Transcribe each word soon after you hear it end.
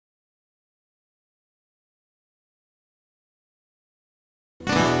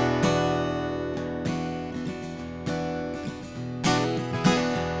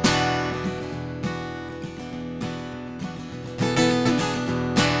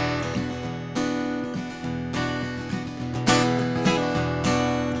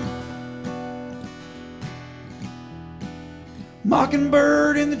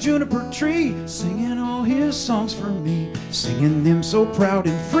Mockingbird in the juniper tree, singing all his songs for me, singing them so proud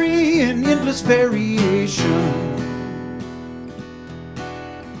and free in endless variation.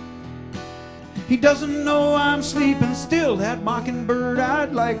 He doesn't know I'm sleeping still, that mockingbird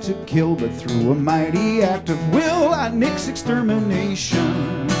I'd like to kill, but through a mighty act of will I nix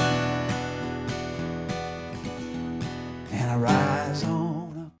extermination. And I rise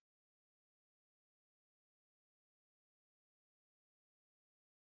on up.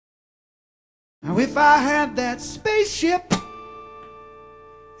 Now if I had that spaceship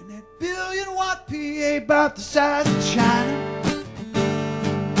and that billion-watt PA about the size of China,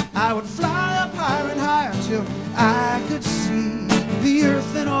 I would fly up higher and higher till I could see the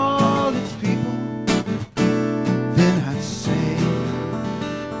earth and all its people. Then I'd say,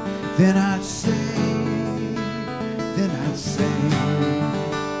 then I'd say, then I'd say,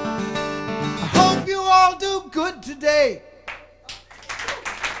 I hope you all do good today.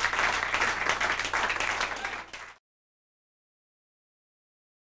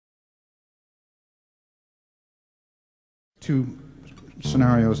 Two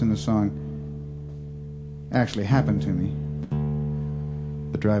scenarios in the song actually happened to me.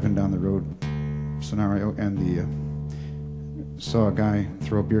 The driving down the road scenario and the saw a guy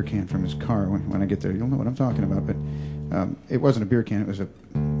throw a beer can from his car. When I get there, you'll know what I'm talking about. But it wasn't a beer can. It was a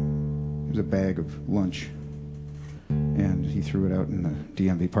bag of lunch, and he threw it out in the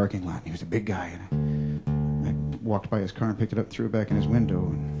DMV parking lot. And he was a big guy, and I walked by his car and picked it up, threw it back in his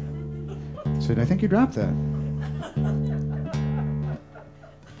window, and said, "I think you dropped that."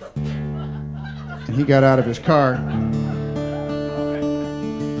 And he got out of his car.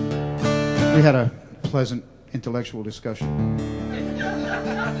 We had a pleasant intellectual discussion.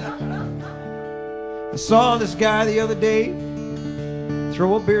 I saw this guy the other day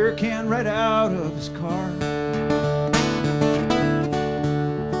throw a beer can right out of his car.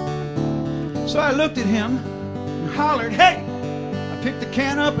 So I looked at him and hollered, "Hey!" I picked the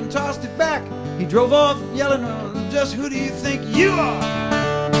can up and tossed it back. He drove off yelling, "Just who do you think you are?"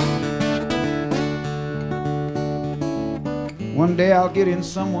 One day I'll get in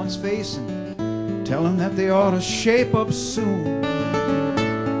someone's face and tell them that they ought to shape up soon.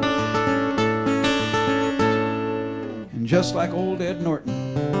 And just like old Ed Norton,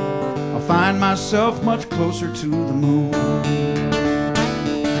 I'll find myself much closer to the moon.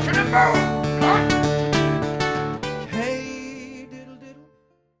 Hey, diddle diddle.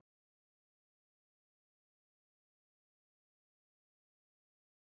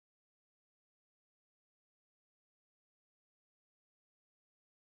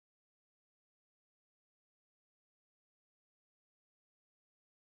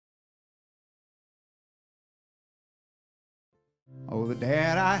 Oh, the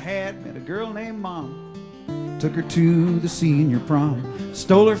dad I had met a girl named Mom. Took her to the senior prom.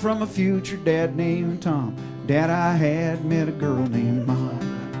 Stole her from a future dad named Tom. Dad I had met a girl named Mom.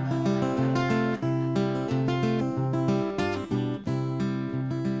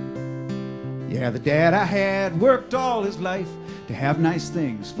 Yeah, the dad I had worked all his life to have nice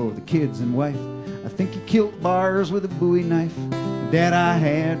things for the kids and wife. I think he killed bars with a Bowie knife. The dad I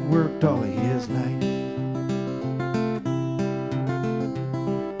had worked all of his life.